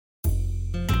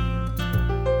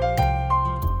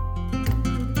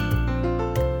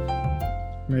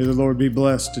May the Lord be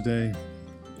blessed today.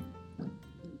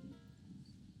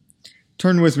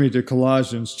 Turn with me to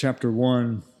Colossians chapter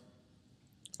 1.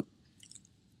 I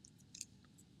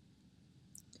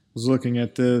was looking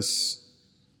at this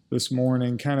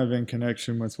morning, kind of in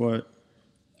connection with what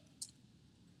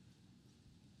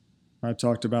I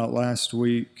talked about last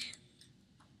week.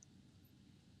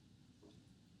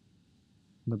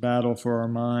 The battle for our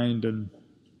mind. And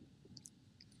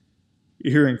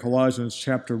here in Colossians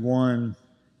chapter 1,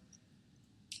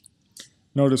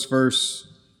 notice verse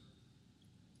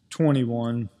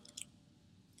 21.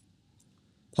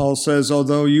 Paul says,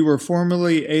 "Although you were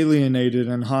formerly alienated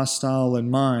and hostile in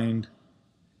mind,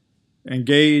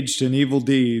 engaged in evil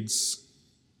deeds,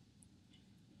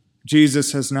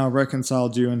 Jesus has now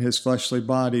reconciled you in his fleshly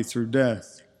body through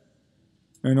death,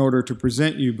 in order to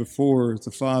present you before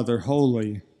the Father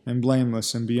holy and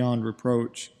blameless and beyond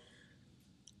reproach."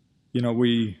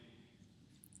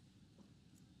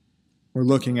 We're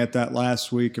looking at that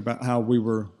last week about how we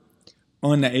were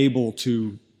unable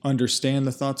to understand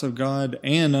the thoughts of God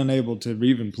and unable to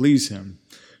even please him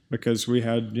because we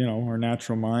had, our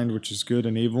natural mind, which is good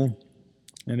and evil,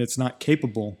 and it's not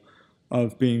capable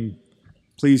of being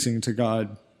pleasing to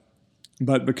God.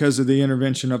 But because of the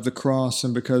intervention of the cross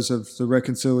and because of the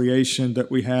reconciliation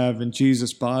that we have in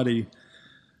Jesus' body,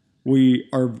 we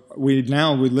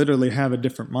literally have a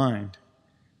different mind.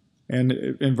 And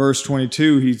in verse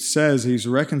 22, he says he's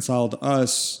reconciled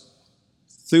us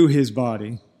through his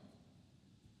body,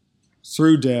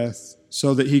 through death,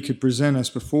 so that he could present us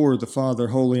before the Father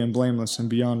holy and blameless and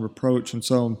beyond reproach. And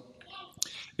so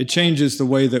it changes the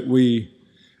way that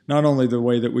not only the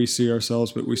way that we see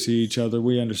ourselves, but we see each other.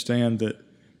 We understand that,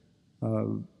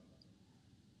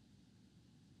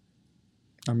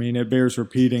 it bears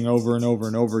repeating over and over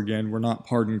and over again. We're not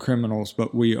pardoned criminals,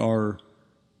 but we are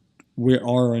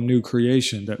a new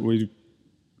creation, that we,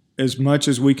 as much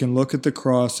as we can look at the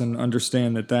cross and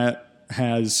understand that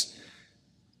has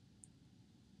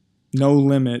no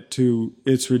limit to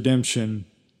its redemption,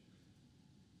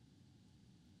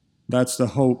 that's the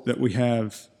hope that we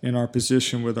have in our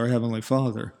position with our Heavenly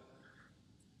Father.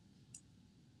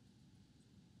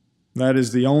 That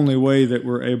is the only way that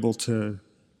we're able to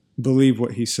believe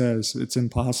what he says. It's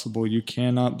impossible. You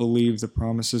cannot believe the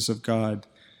promises of God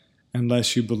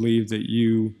unless you believe that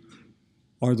you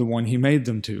are the one he made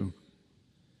them to.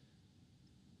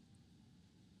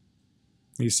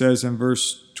 He says in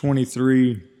verse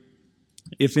 23,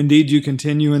 "If indeed you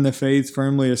continue in the faith,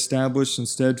 firmly established and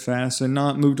steadfast, and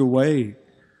not moved away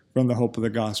from the hope of the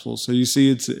gospel." So you see,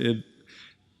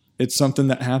 it's something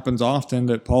that happens often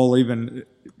that Paul even,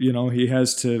 he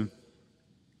has to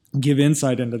give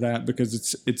insight into that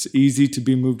because it's easy to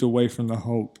be moved away from the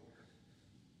hope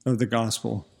of the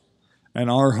gospel. And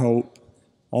our hope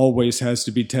always has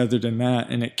to be tethered in that,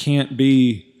 and it can't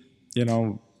be,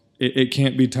 it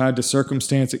can't be tied to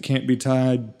circumstance. It can't be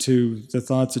tied to the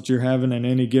thoughts that you're having in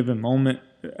any given moment.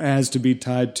 It has to be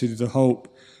tied to the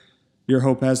hope. Your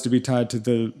hope has to be tied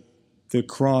to the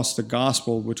cross, the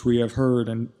gospel, which we have heard,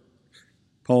 and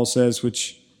Paul says,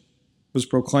 which was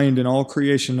proclaimed in all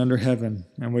creation under heaven,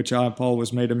 and which I, Paul,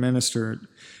 was made a minister.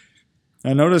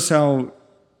 Now notice how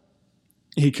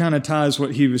he kind of ties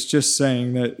what he was just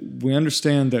saying, that we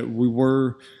understand that we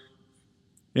were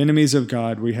enemies of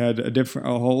God. We had a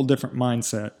whole different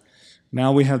mindset.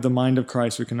 Now we have the mind of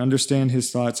Christ. We can understand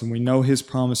his thoughts, and we know his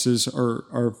promises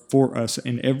are for us,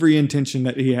 and every intention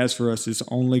that he has for us is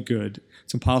only good.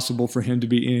 It's impossible for him to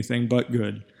be anything but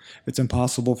good. It's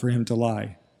impossible for him to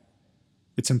lie.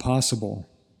 It's impossible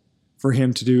for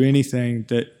him to do anything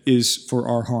that is for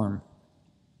our harm.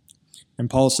 And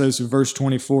Paul says in verse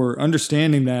 24,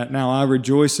 "Understanding that, now I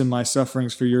rejoice in my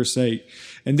sufferings for your sake."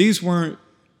 And these weren't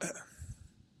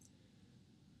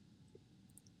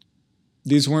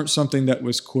something that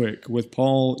was quick. With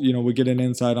Paul, we get an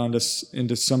insight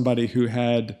into somebody who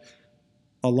had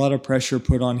a lot of pressure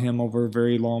put on him over a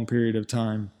very long period of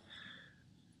time.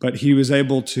 But he was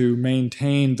able to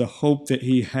maintain the hope that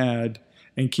he had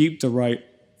and keep the right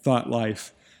thought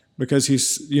life because he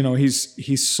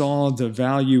saw the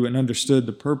value and understood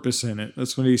the purpose in it.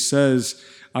 That's when he says,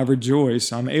 "I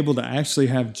rejoice." I'm able to actually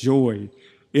have joy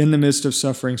in the midst of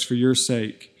sufferings for your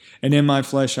sake. "And in my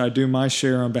flesh I do my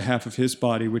share on behalf of his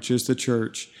body, which is the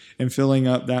church, in filling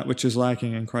up that which is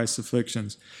lacking in Christ's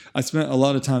afflictions." I spent a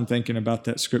lot of time thinking about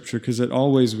that scripture because it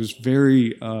always was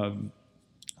very,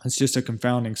 it's just a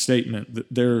confounding statement.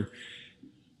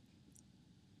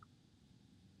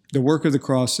 The work of the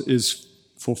cross is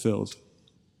fulfilled.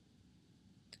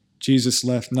 Jesus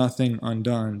left nothing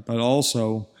undone, but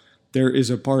also there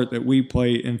is a part that we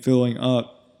play in filling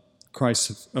up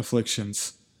Christ's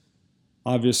afflictions.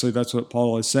 Obviously, that's what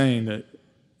Paul is saying, that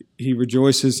he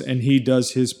rejoices and he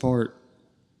does his part.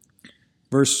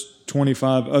 Verse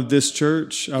 25, of this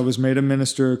church I was made a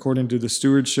minister according to the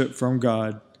stewardship from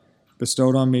God,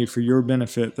 bestowed on me for your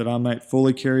benefit, that I might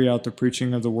fully carry out the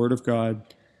preaching of the word of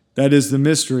God. That is the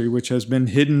mystery which has been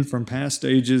hidden from past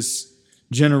ages,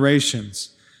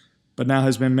 generations, but now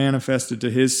has been manifested to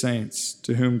his saints,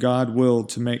 to whom God willed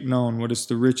to make known what is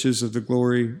the riches of the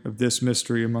glory of this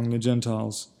mystery among the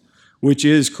Gentiles, which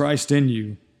is Christ in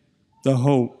you, the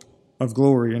hope of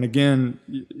glory. And again,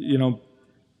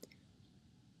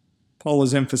 Paul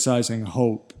is emphasizing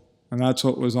hope, and that's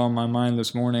what was on my mind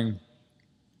this morning.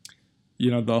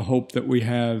 The hope that we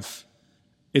have,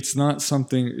 it's not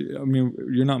something,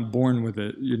 you're not born with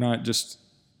it.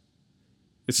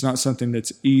 It's not something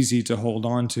that's easy to hold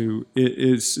on to.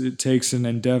 It takes an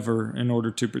endeavor in order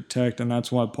to protect, and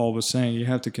that's why Paul was saying you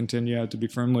have to continue, you have to be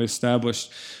firmly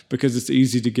established, because it's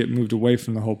easy to get moved away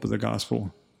from the hope of the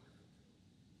gospel.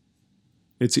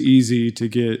 It's easy to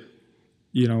get,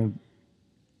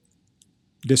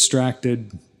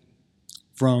 distracted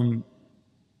from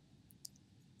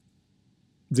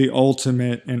the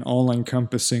ultimate and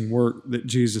all-encompassing work that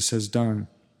Jesus has done.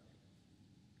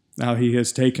 Now, he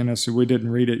has taken us, we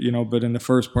didn't read it, but in the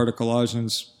first part of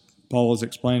Colossians, Paul is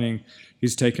explaining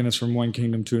he's taken us from one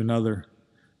kingdom to another.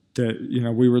 That,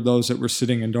 we were those that were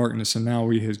sitting in darkness, and now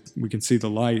we can see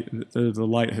the light. The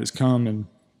light has come, and,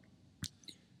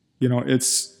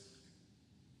 it's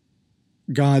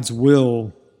God's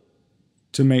will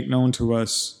to make known to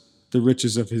us the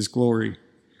riches of his glory.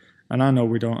 And I know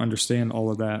we don't understand all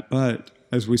of that, but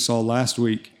as we saw last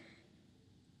week,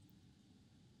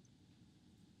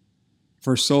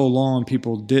 for so long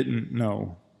people didn't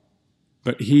know,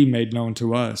 but he made known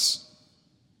to us.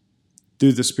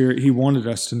 Through the Spirit, he wanted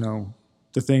us to know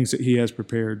the things that he has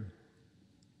prepared.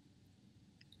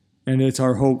 And it's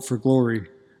our hope for glory.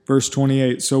 Verse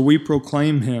 28, so we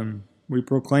proclaim him. We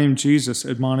proclaim Jesus,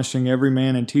 admonishing every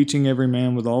man and teaching every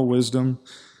man with all wisdom,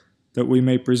 that we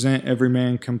may present every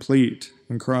man complete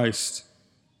in Christ.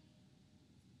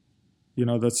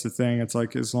 That's the thing. It's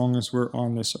like as long as we're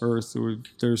on this earth,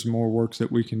 there's more work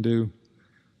that we can do.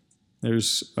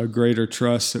 There's a greater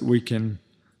trust that we can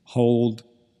hold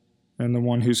in the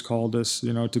one who's called us,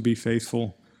 to be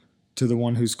faithful to the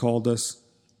one who's called us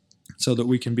so that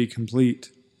we can be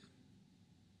complete.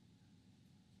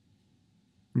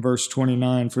 Verse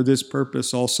 29, for this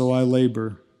purpose also I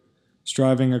labor,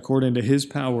 striving according to his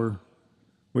power,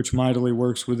 which mightily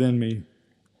works within me.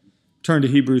 Turn to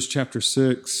Hebrews chapter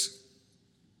 6.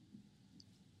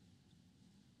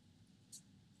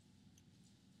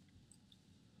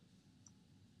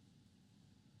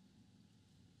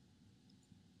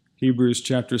 Hebrews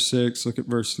chapter 6, look at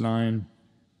verse 9.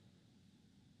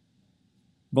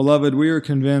 Beloved, we are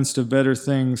convinced of better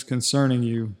things concerning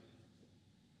you.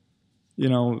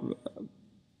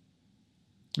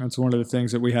 That's one of the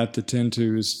things that we have to tend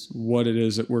to, is what it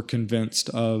is that we're convinced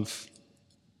of,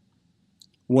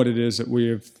 what it is that we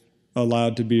have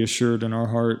allowed to be assured in our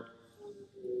heart.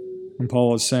 And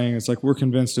Paul is saying, it's like we're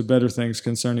convinced of better things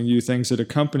concerning you, things that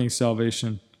accompany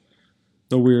salvation,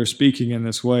 though we are speaking in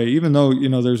this way, even though,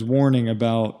 there's warning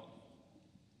about,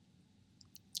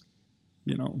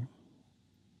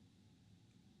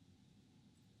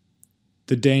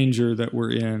 the danger that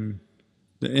we're in,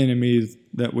 the enemy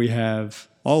that we have.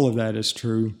 All of that is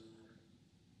true.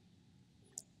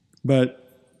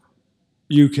 But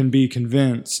you can be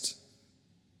convinced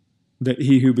that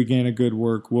he who began a good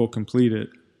work will complete it.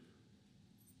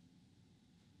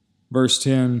 Verse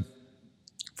 10,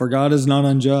 for God is not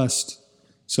unjust,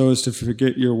 so as to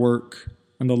forget your work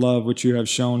and the love which you have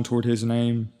shown toward his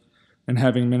name, and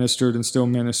having ministered and still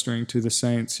ministering to the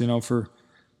saints. For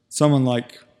someone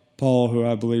like Paul, who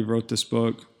I believe wrote this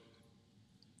book,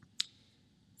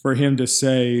 for him to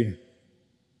say,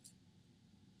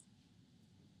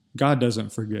 God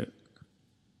doesn't forget.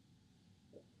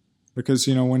 Because,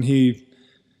 when he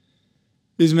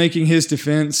is making his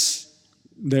defense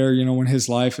there, when his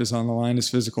life is on the line, his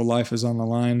physical life is on the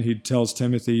line, he tells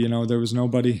Timothy, there was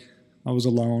nobody, I was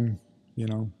alone,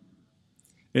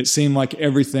 It seemed like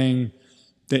everything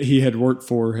that he had worked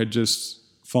for had just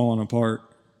fallen apart.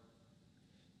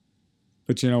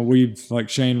 But, we've, like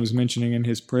Shane was mentioning in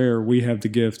his prayer, we have the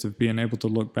gift of being able to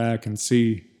look back and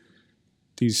see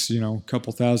these,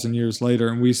 couple thousand years later,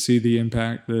 and we see the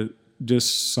impact that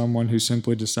just someone who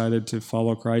simply decided to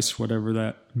follow Christ, whatever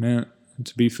that meant, and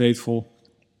to be faithful,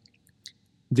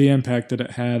 the impact that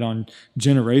it had on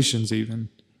generations even.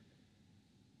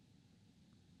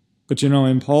 But,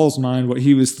 in Paul's mind, what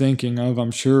he was thinking of,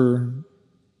 I'm sure,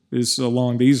 is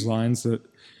along these lines that,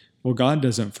 well, God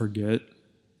doesn't forget.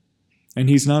 and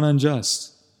he's not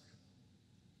unjust.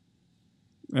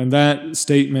 And that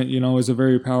statement, is a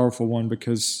very powerful one,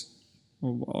 because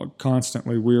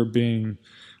constantly we're being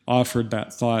offered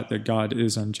that thought that God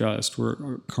is unjust.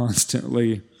 We're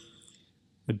constantly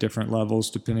at different levels,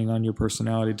 depending on your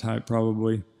personality type,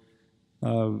 probably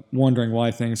wondering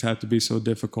why things have to be so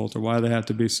difficult, or why they have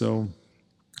to be so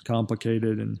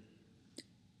complicated. And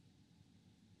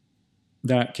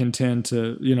that can tend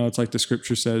to, it's like the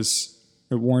scripture says,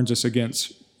 it warns us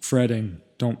against fretting.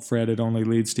 Don't fret, it only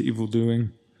leads to evil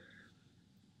doing.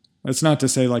 That's not to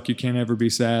say like you can't ever be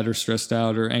sad or stressed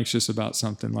out or anxious about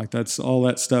something. Like that's all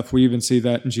that stuff. We even see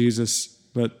that in Jesus.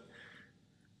 But,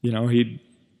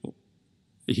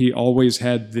 he always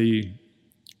had the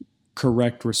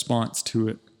correct response to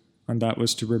it. And that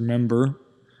was to remember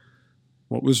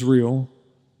what was real,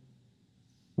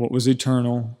 what was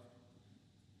eternal,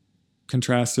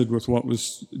 contrasted with what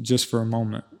was just for a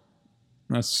moment.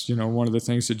 That's, one of the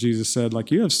things that Jesus said,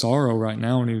 like, you have sorrow right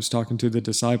now, when he was talking to the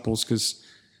disciples, because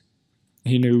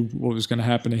he knew what was going to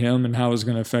happen to him and how it was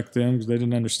going to affect them, because they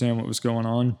didn't understand what was going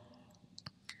on.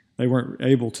 They weren't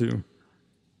able to.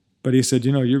 But he said,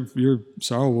 your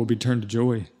sorrow will be turned to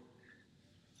joy.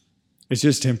 It's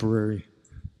just temporary.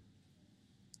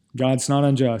 God's not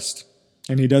unjust,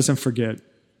 and he doesn't forget.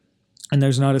 And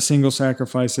there's not a single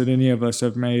sacrifice that any of us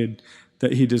have made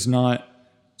that he does not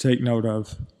take note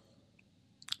of.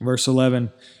 Verse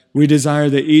 11, we desire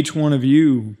that each one of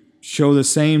you show the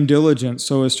same diligence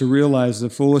so as to realize the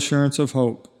full assurance of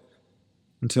hope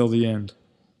until the end.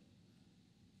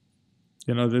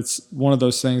 That's one of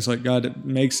those things, like God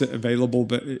makes it available,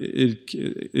 but it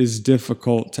is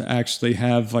difficult to actually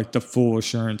have like the full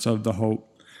assurance of the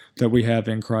hope that we have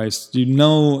in Christ. I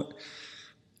know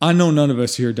none of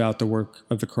us here doubt the work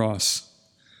of the cross,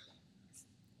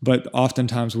 but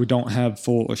oftentimes we don't have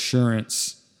full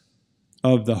assurance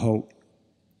of the hope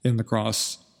in the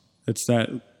cross. It's that,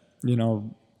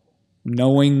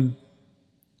 knowing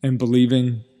and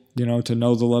believing, to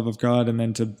know the love of God, and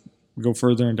then to go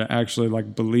further and to actually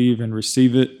like believe and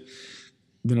receive it.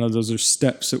 Those are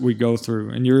steps that we go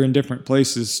through, and you're in different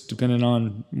places depending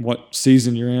on what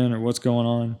season you're in or what's going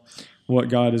on, what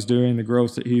God is doing, the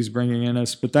growth that he's bringing in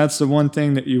us. But that's the one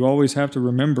thing that you always have to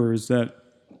remember, is that,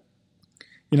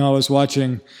 I was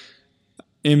watching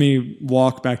Emmy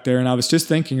walk back there, and I was just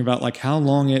thinking about like how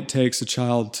long it takes a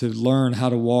child to learn how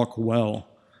to walk well,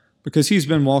 because he's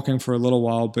been walking for a little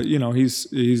while, but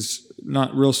he's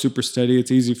not real super steady. It's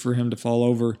easy for him to fall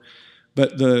over.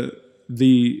 But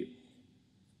the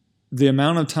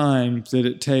amount of time that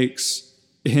it takes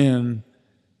him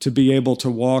to be able to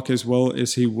walk as well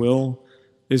as he will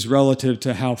is relative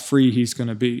to how free he's going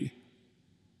to be.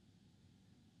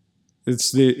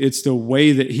 It's the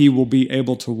way that he will be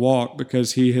able to walk,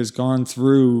 because he has gone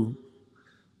through,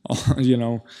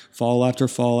 fall after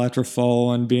fall after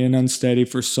fall, and being unsteady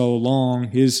for so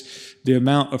long. The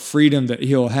amount of freedom that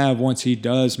he'll have once he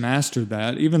does master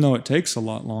that, even though it takes a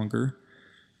lot longer.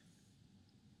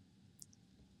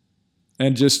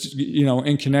 And just,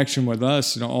 in connection with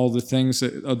us, all the things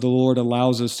that the Lord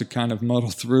allows us to kind of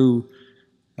muddle through,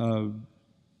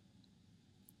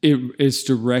 it's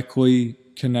directly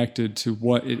connected to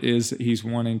what it is that he's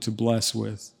wanting to bless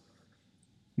with.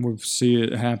 We see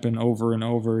it happen over and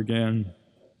over again.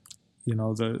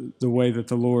 The way that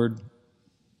the Lord,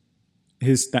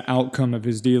 the outcome of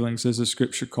his dealings, as the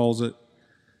scripture calls it.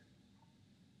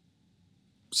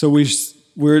 So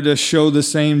we're to show the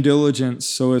same diligence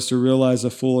so as to realize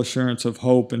the full assurance of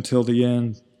hope until the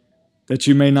end, that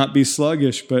you may not be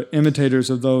sluggish, but imitators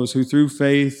of those who through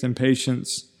faith and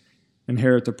patience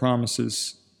inherit the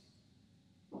promises.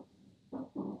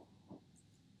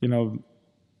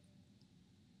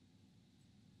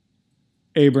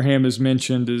 Abraham is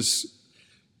mentioned as,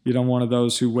 one of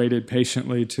those who waited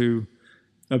patiently to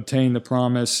obtain the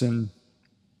promise. And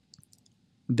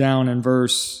down in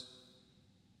verse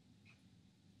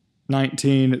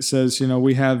 19, it says,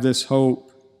 we have this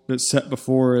hope that's set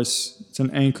before us. It's an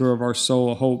anchor of our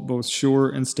soul, a hope both sure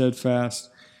and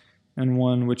steadfast, and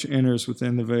one which enters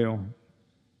within the veil.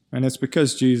 And it's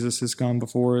because Jesus has gone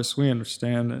before us. We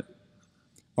understand that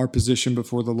our position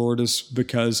before the Lord is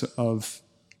because of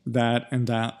that and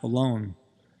that alone.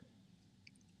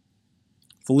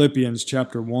 Philippians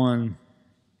chapter 1.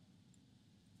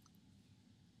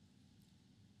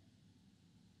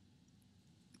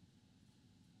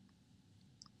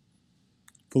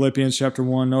 Philippians chapter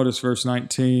 1, notice verse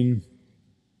 19.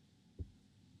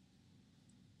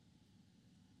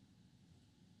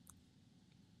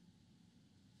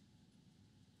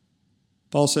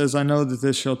 Paul says, I know that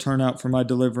this shall turn out for my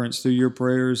deliverance through your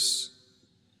prayers,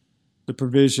 the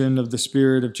provision of the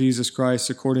Spirit of Jesus Christ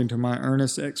according to my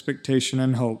earnest expectation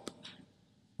and hope,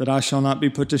 that I shall not be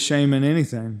put to shame in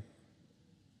anything,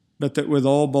 but that with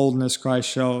all boldness Christ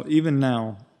shall, even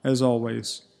now, as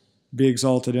always, be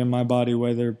exalted in my body,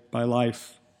 whether by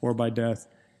life or by death.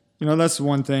 That's the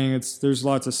one thing. There's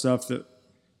lots of stuff that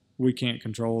we can't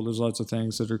control. There's lots of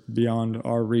things that are beyond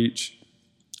our reach.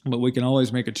 But we can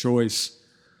always make a choice,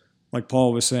 like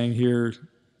Paul was saying here,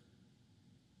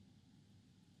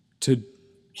 to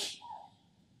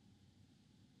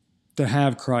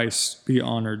have Christ be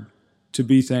honored, to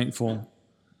be thankful,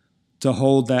 to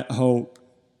hold that hope.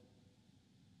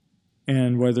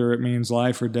 And whether it means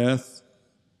life or death,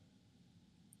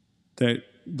 that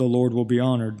the Lord will be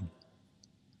honored.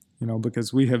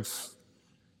 Because we've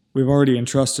already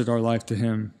entrusted our life to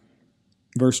Him.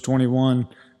 Verse 21,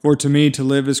 for to me to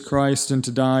live is Christ and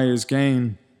to die is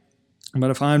gain. But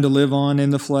if I am to live on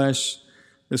in the flesh,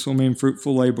 this will mean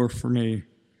fruitful labor for me.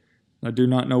 I do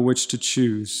not know which to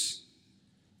choose,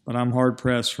 but I'm hard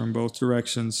pressed from both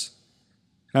directions,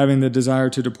 having the desire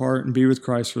to depart and be with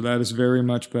Christ, for that is very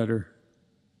much better.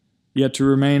 Yet to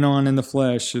remain on in the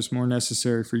flesh is more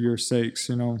necessary for your sakes.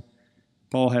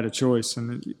 Paul had a choice,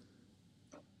 and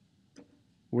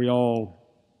we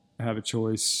all have a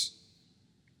choice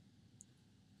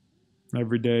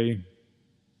every day.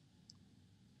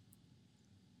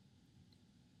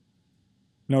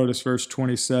 Notice verse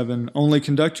 27, only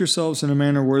conduct yourselves in a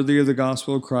manner worthy of the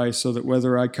gospel of Christ, so that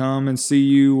whether I come and see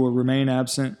you or remain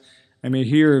absent, I may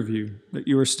hear of you, that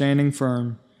you are standing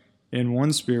firm in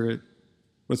one spirit,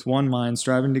 with one mind,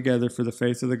 striving together for the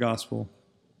faith of the gospel,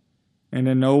 and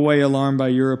in no way alarmed by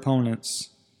your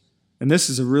opponents. And this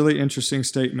is a really interesting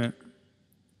statement.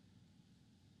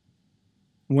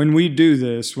 When we do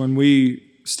this, when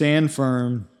we stand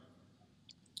firm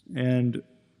and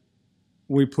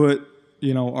we put,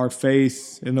 our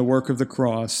faith in the work of the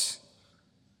cross,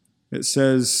 it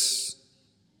says,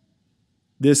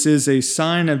 this is a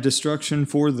sign of destruction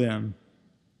for them,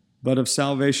 but of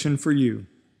salvation for you.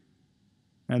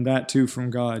 And that too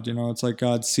from God. It's like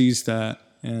God sees that,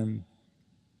 and,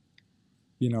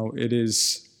 it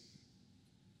is,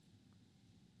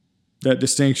 that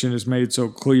distinction is made so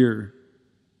clear.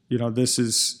 This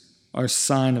is our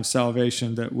sign of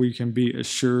salvation, that we can be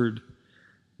assured.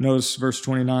 Notice verse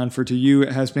 29, for to you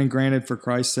it has been granted for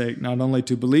Christ's sake, not only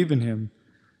to believe in Him,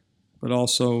 but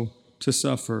also to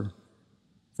suffer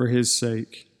for His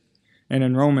sake. And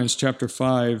in Romans chapter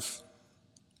 5,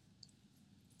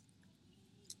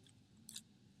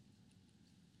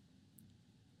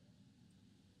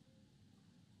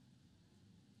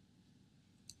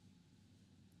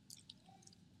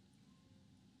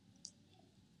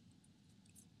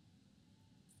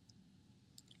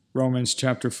 Romans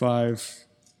chapter 5,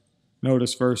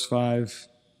 notice verse 5.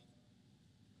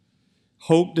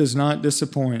 Hope does not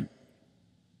disappoint,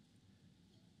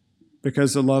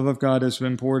 because the love of God has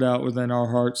been poured out within our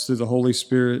hearts through the Holy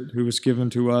Spirit who was given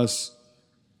to us.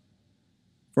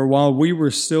 For while we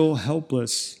were still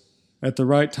helpless, at the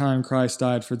right time Christ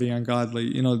died for the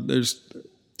ungodly. There's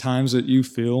times that you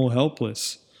feel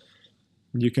helpless.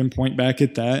 You can point back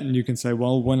at that and you can say,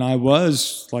 well, when I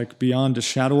was beyond a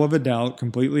shadow of a doubt,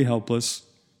 completely helpless,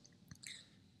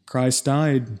 Christ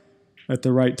died at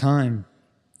the right time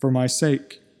for my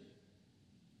sake.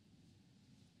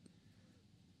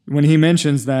 When he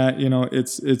mentions that,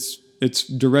 it's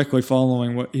directly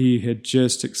following what he had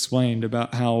just explained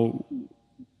about how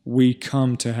we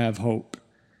come to have hope.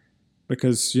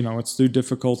 Because, it's through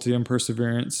difficulty and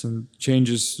perseverance, and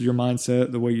changes your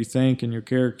mindset, the way you think and your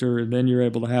character, and then you're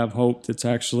able to have hope that's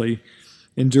actually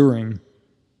enduring.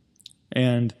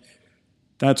 And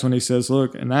that's when he says,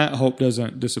 look, and that hope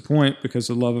doesn't disappoint because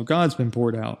the love of God's been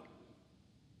poured out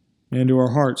into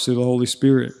our hearts through the Holy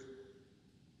Spirit.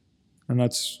 And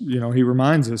that's, he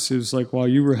reminds us, it was like while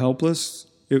you were helpless,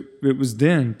 it was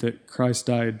then that Christ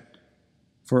died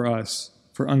for us,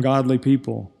 for ungodly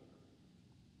people.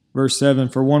 Verse 7,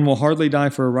 for one will hardly die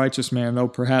for a righteous man, though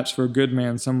perhaps for a good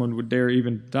man someone would dare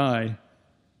even die.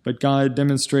 But God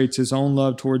demonstrates His own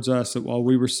love towards us, that while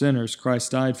we were sinners,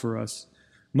 Christ died for us.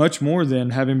 Much more then,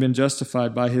 having been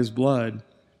justified by His blood,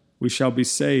 we shall be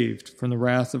saved from the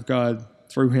wrath of God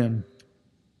through Him.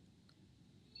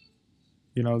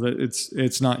 That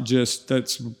it's not just,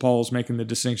 that's Paul's making the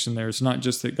distinction there. It's not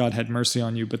just that God had mercy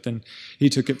on you, but then He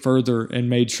took it further and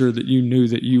made sure that you knew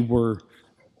that you were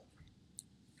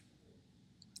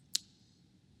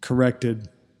corrected,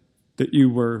 that you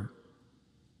were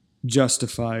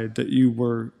justified, that you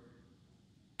were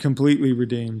completely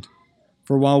redeemed.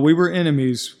 For while we were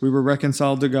enemies, we were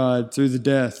reconciled to God through the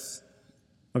death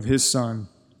of His Son.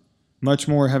 Much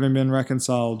more, having been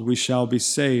reconciled, we shall be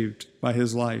saved by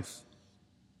his life.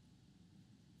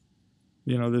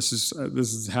 You know, this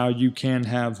is how you can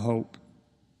have hope.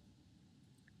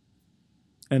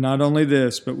 And not only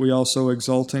this, but we also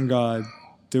exult in God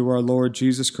through our Lord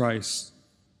Jesus Christ,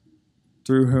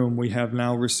 through whom we have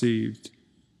now received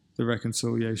the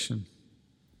reconciliation.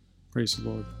 Praise the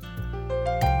Lord.